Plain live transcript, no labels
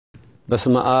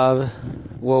በስመ አብ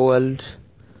ወወልድ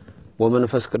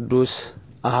ወመንፈስ ቅዱስ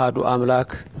አሐዱ አምላክ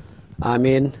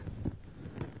አሜን።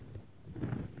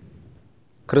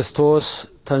 ክርስቶስ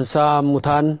ተንሥአ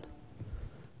እሙታን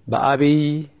በዐቢይ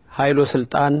ኃይል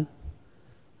ወሥልጣን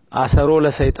አሰሮ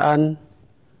ለሰይጣን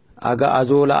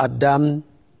አግአዞ ለአዳም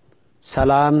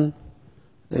ሰላም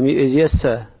እምይእዜሰ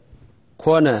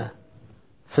ኮነ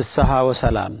ፍስሐ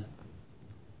ወሰላም።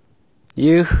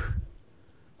 ይህ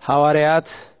ሐዋርያት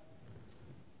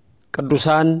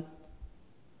ቅዱሳን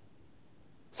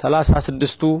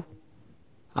 36ቱ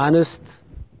አንስት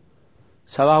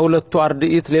 72ቱ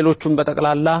አርድእት ሌሎቹም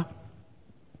በተቀላላ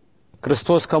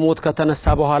ክርስቶስ ከሞት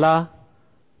ከተነሳ በኋላ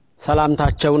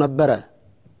ሰላምታቸው ነበረ።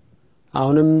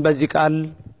 አሁንም በዚህ ቃል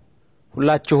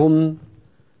ሁላችሁም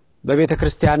በቤተ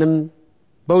ክርስቲያንም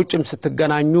በውጭም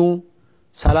ስትገናኙ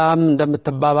ሰላም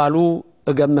እንደምትባባሉ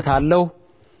እገምታለሁ።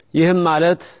 ይህም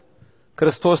ማለት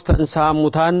ክርስቶስ ተንሥአ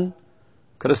እሙታን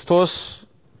ክርስቶስ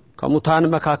ከሙታን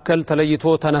መካከል ተለይቶ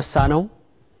ተነሳ ነው።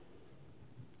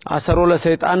 አሰሮ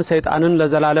ለሰይጣን ሰይጣንን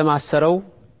ለዘላለም አሰረው።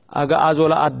 አግአዞ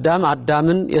ለአዳም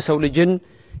አዳምን የሰው ልጅን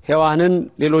ሔዋንን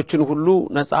ሌሎችን ሁሉ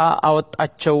ነፃ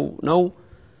አወጣቸው ነው።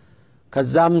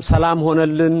 ከዛም ሰላም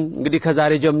ሆነልን። እንግዲህ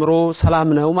ከዛሬ ጀምሮ ሰላም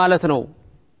ነው ማለት ነው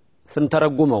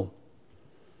ስንተረጉመው።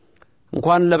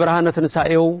 እንኳን ለብርሃነ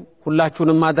ትንሣኤው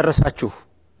ሁላችሁንም አደረሳችሁ።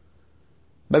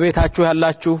 በቤታችሁ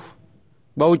ያላችሁ፣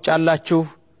 በውጭ ያላችሁ፣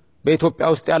 በኢትዮጵያ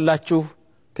ውስጥ ያላችሁ፣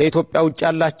 ከኢትዮጵያ ውጭ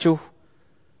ያላችሁ፣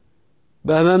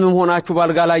 በህመምም ሆናችሁ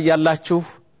ባልጋ ላይ ያላችሁ፣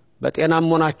 በጤናም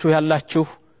ሆናችሁ ያላችሁ፣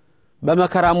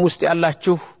 በመከራም ውስጥ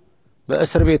ያላችሁ፣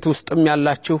 በእስር ቤት ውስጥም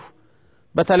ያላችሁ፣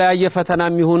 በተለያየ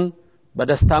ፈተናም ይሁን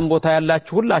በደስታም ቦታ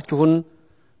ያላችሁ ሁላችሁን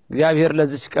እግዚአብሔር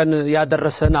ለዚህ ቀን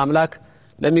ያደረሰን አምላክ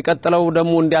ለሚቀጥለው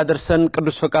ደግሞ እንዲያደርሰን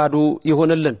ቅዱስ ፈቃዱ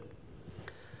ይሁንልን።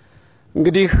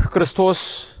 እንግዲህ ክርስቶስ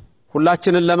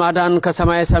ሁላችንን ለማዳን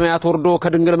ከሰማይ ሰማያት ወርዶ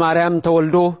ከድንግል ማርያም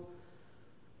ተወልዶ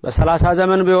በ30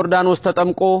 ዘመን በዮርዳኖስ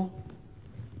ተጠምቆ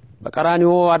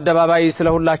በቀራንዮ አደባባይ ስለ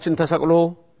ሁላችን ተሰቅሎ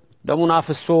ደሙን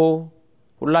አፍሶ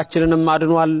ሁላችንንም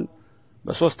አድኗል።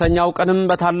 በሶስተኛው ቀንም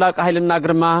በታላቅ ኃይልና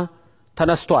ግርማ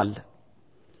ተነስቷል።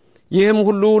 ይህም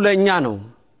ሁሉ ለኛ ነው፣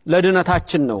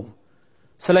 ለድነታችን ነው፣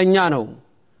 ስለኛ ነው።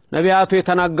 ነቢያቱ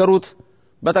የተናገሩት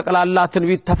በተቀላላ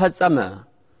ትንቢት ተፈጸመ።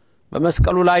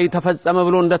 በመስቀሉ ላይ ተፈጸመ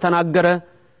ብሎ እንደተናገረ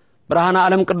ብርሃነ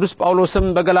ዓለም ቅዱስ ጳውሎስም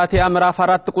በገላትያ ምዕራፍ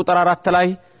 4 ቁጥር 4 ላይ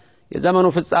የዘመኑ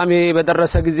ፍጻሜ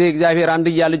በደረሰ ጊዜ እግዚአብሔር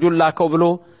አንድያ ልጁን ላከው ብሎ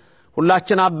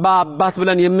ሁላችን አባ አባት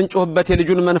ብለን የምንጮህበት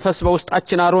የልጁን መንፈስ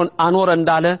በውስጣችን አኖረ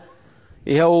እንዳለ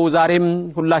ይሄው ዛሬም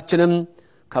ሁላችንም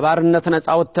ከባርነት ነፃ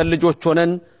ወጥተን ልጆች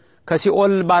ሆነን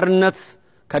ከሲኦል ባርነት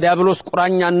ከዲያብሎስ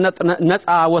ቁራኛነት ነፃ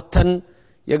ወጥተን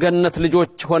የገነት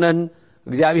ልጆች ሆነን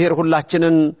እግዚአብሔር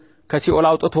ሁላችንን ከሲኦል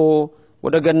አውጥቶ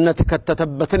ወደ ገነት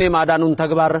ከተተበትን የማዳኑን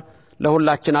ተግባር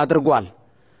ለሁላችን አድርጓል።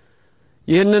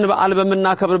 ይህንን በዓል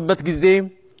በመናከብርበት ጊዜ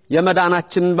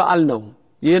የመዳናችን በዓል ነው።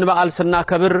 ይህን በዓል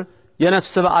ስናከብር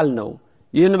የነፍስ በዓል ነው።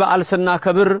 ይህን በዓል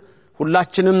ስናከብር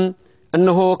ሁላችንም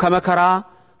እነሆ ከመከራ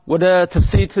ወደ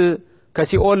ትፍሲት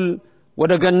ከሲኦል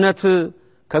ወደ ገነት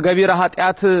ከገቢረ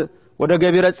ኃጢአት ወደ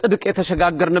ገቢረ ጽድቅ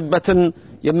የተሸጋገርንበትን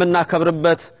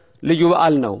የምናከብርበት ልዩ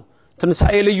በዓል ነው።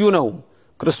 ትንሣኤ ልዩ ነው።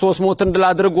 ክርስቶስ ሞትን ድል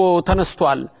አድርጎ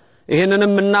ተነስቷል።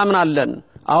 ይሄንንም እናምናለን።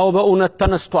 አዎ በእውነት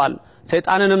ተነስቷል።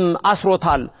 ሰይጣንንም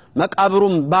አስሮታል።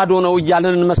 መቃብሩም ባዶ ነው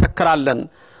እያልን እንመሰክራለን።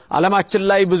 ዓለማችን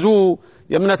ላይ ብዙ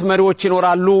የእምነት መሪዎች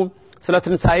ይኖራሉ። ስለ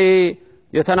ትንሣኤ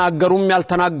የተናገሩም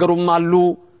ያልተናገሩም አሉ።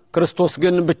 ክርስቶስ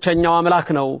ግን ብቸኛው አምላክ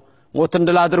ነው። ሞትን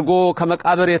ድል አድርጎ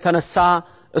ከመቃብር የተነሳ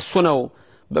እሱ ነው።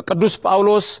 በቅዱስ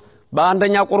ጳውሎስ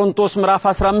በአንደኛ ቆሮንቶስ ምዕራፍ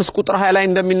 15 ቁጥር 20 ላይ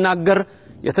እንደሚናገር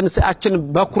የትንሣኤያችን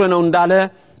በኩር ነው እንዳለ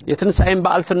የትንሣኤን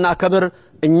በዓል ስናከብር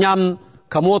እኛም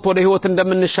ከሞት ወደ ሕይወት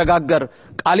እንደምንሸጋገር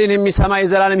ቃሌን የሚሰማ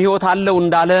የዘላለም ሕይወት አለው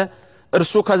እንዳለ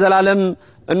እርሱ ከዘላለም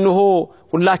እንሆ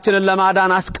ሁላችንን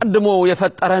ለማዳን አስቀድሞ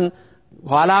የፈጠረን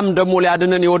ኋላም ደግሞ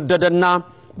ሊያድነን የወደደና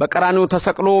በቀራንዮ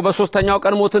ተሰቅሎ በሶስተኛው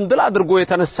ቀን ሞትን ድል አድርጎ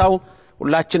የተነሳው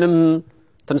ሁላችንም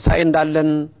ትንሣኤ እንዳለን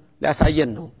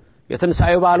ሊያሳየን ነው።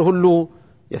 የትንሣኤው በዓል ሁሉ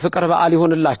የፍቅር በዓል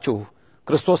ይሁንላችሁ።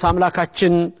 ክርስቶስ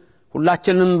አምላካችን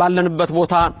ሁላችንም ባለንበት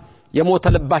ቦታ የሞተ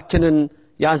ልባችንን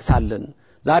ያንሳልን።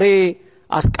 ዛሬ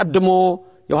አስቀድሞ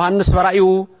ዮሐንስ በራእዩ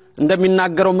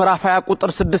እንደሚናገረው ምዕራፍ 20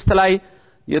 ቁጥር 6 ላይ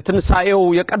የትንሣኤው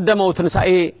የቀደመው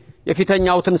ትንሣኤ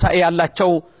የፊተኛው ትንሣኤ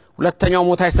ያላቸው ሁለተኛው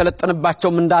ሞት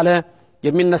አይሰለጥንባቸውም እንዳለ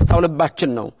የሚነሳው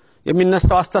ልባችን ነው፣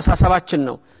 የሚነሳው አስተሳሰባችን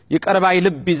ነው። ይቀርባይ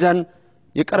ልብ ይዘን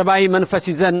ይቀርባይ መንፈስ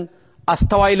ይዘን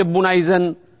አስተዋይ ልቡና ይዘን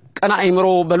ቀና አይምሮ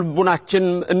በልቡናችን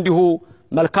እንዲሁ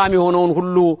መልካም የሆነውን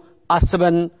ሁሉ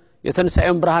አስበን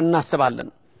የትንሣኤውን ብርሃን እናስባለን።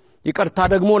 ይቅርታ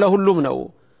ደግሞ ለሁሉም ነው።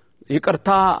 ይቅርታ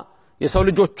የሰው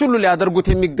ልጆች ሁሉ ሊያደርጉት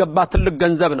የሚገባ ትልቅ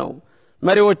ገንዘብ ነው።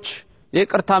 መሪዎች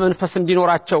የይቅርታ መንፈስ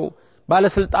እንዲኖራቸው፣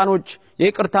 ባለስልጣኖች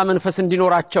የይቅርታ መንፈስ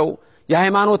እንዲኖራቸው፣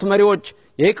 የሃይማኖት መሪዎች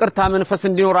የይቅርታ መንፈስ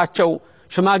እንዲኖራቸው፣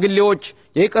 ሽማግሌዎች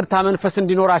የይቅርታ መንፈስ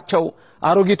እንዲኖራቸው፣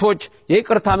 አሮጊቶች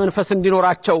የይቅርታ መንፈስ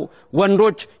እንዲኖራቸው፣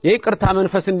 ወንዶች የይቅርታ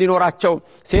መንፈስ እንዲኖራቸው፣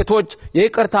 ሴቶች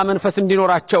የይቅርታ መንፈስ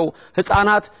እንዲኖራቸው፣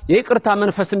 ሕፃናት የይቅርታ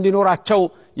መንፈስ እንዲኖራቸው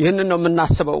ይህንን ነው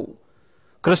የምናስበው።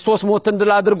 ክርስቶስ ሞትን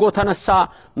ድል አድርጎ ተነሳ።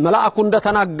 መልአኩ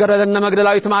እንደተናገረ ለነ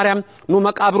መግደላዊት ማርያም ኑ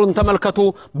መቃብሩን ተመልከቱ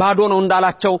ባዶ ነው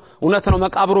እንዳላቸው እውነት ነው።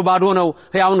 መቃብሩ ባዶ ነው።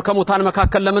 ሕያውን ከሙታን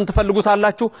መካከል ለምን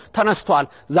ትፈልጉታላችሁ? ተነስቷል።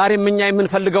 ዛሬም እኛ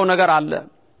የምንፈልገው ነገር አለ።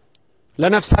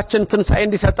 ለነፍሳችን ትንሣኤ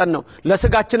እንዲሰጠን ነው።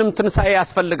 ለስጋችንም ትንሣኤ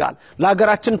ያስፈልጋል።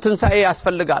 ለሀገራችን ትንሣኤ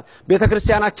ያስፈልጋል።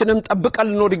 ቤተክርስቲያናችንም ጠብቀን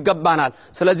ልንኖር ይገባናል።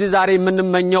 ስለዚህ ዛሬ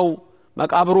የምንመኘው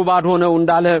መቃብሩ ባዶ ነው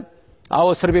እንዳለ አዎ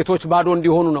እስር ቤቶች ባዶ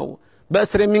እንዲሆኑ ነው።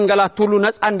 በእስር የሚንገላቱ ሁሉ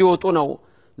ነፃ እንዲወጡ ነው።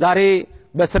 ዛሬ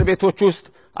በእስር ቤቶች ውስጥ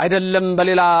አይደለም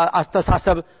በሌላ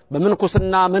አስተሳሰብ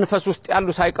በመንኩስና መንፈስ ውስጥ ያሉ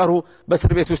ሳይቀሩ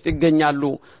በእስር ቤት ውስጥ ይገኛሉ።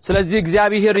 ስለዚህ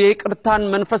እግዚአብሔር የይቅርታን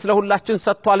መንፈስ ለሁላችን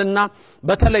ሰጥቷልና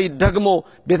በተለይ ደግሞ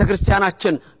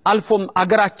ቤተክርስቲያናችን አልፎም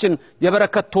አገራችን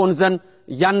የበረከት ትሆን ዘንድ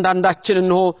እያንዳንዳችን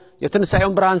እንሆ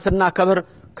የትንሣኤውን ብርሃን ስናከብር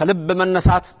ከልብ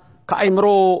መነሳት፣ ከአይምሮ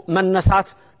መነሳት፣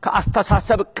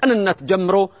 ከአስተሳሰብ ቅንነት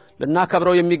ጀምሮ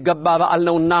ልናከብረው የሚገባ በዓል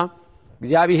ነውና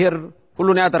እግዚአብሔር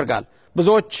ሁሉን ያደርጋል።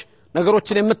 ብዙዎች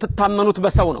ነገሮችን የምትታመኑት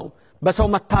በሰው ነው። በሰው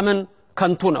መታመን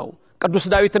ከንቱ ነው። ቅዱስ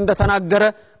ዳዊት እንደተናገረ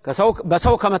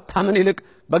በሰው ከመታመን ይልቅ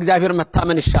በእግዚአብሔር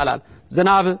መታመን ይሻላል።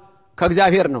 ዝናብ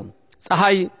ከእግዚአብሔር ነው፣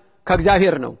 ፀሐይ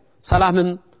ከእግዚአብሔር ነው፣ ሰላምም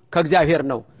ከእግዚአብሔር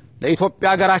ነው። ለኢትዮጵያ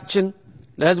ሀገራችን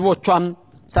ለሕዝቦቿም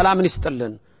ሰላምን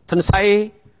ይስጥልን። ትንሣኤ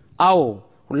አዎ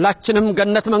ሁላችንም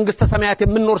ገነት መንግስተ ሰማያት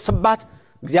የምንኖርስባት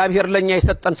እግዚአብሔር ለኛ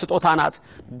የሰጠን ስጦታ ናት።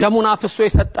 ደሙን አፍሶ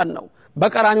የሰጠን ነው።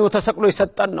 በቀራንዮ ተሰቅሎ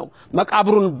የሰጠን ነው።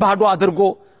 መቃብሩን ባዶ አድርጎ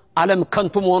ዓለም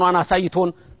ከንቱ መሆኗን አሳይቶን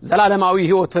ዘላለማዊ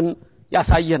ሕይወትን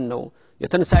ያሳየን ነው።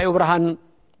 የትንሣኤው ብርሃን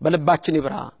በልባችን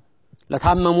ይብራ።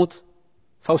 ለታመሙት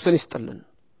ፈውስን ይስጥልን፣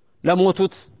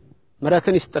 ለሞቱት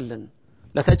ምሕረትን ይስጥልን፣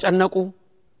 ለተጨነቁ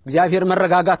እግዚአብሔር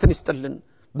መረጋጋትን ይስጥልን፣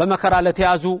 በመከራ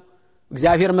ለተያዙ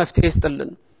እግዚአብሔር መፍትሄ ይስጥልን፣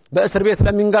 በእስር ቤት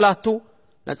ለሚንገላቱ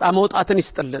ነፃ መውጣትን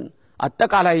ይስጥልን።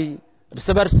 አጠቃላይ እርስ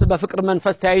በርስ በፍቅር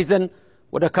መንፈስ ተያይዘን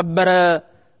ወደ ከበረ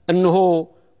እንሆ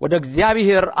ወደ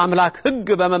እግዚአብሔር አምላክ ሕግ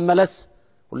በመመለስ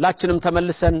ሁላችንም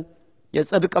ተመልሰን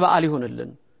የጽድቅ በዓል ይሁንልን፣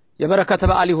 የበረከት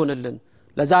በዓል ይሁንልን።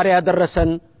 ለዛሬ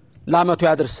ያደረሰን ለዓመቱ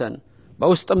ያድርሰን።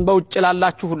 በውስጥም በውጭ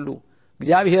ላላችሁ ሁሉ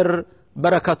እግዚአብሔር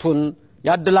በረከቱን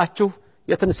ያድላችሁ።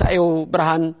 የትንሣኤው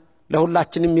ብርሃን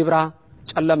ለሁላችንም ይብራ፣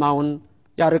 ጨለማውን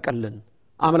ያርቅልን።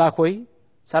 አምላክ ሆይ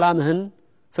ሰላምህን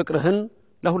ፍቅርህን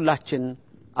ለሁላችን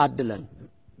አድለን።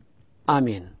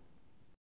 አሜን።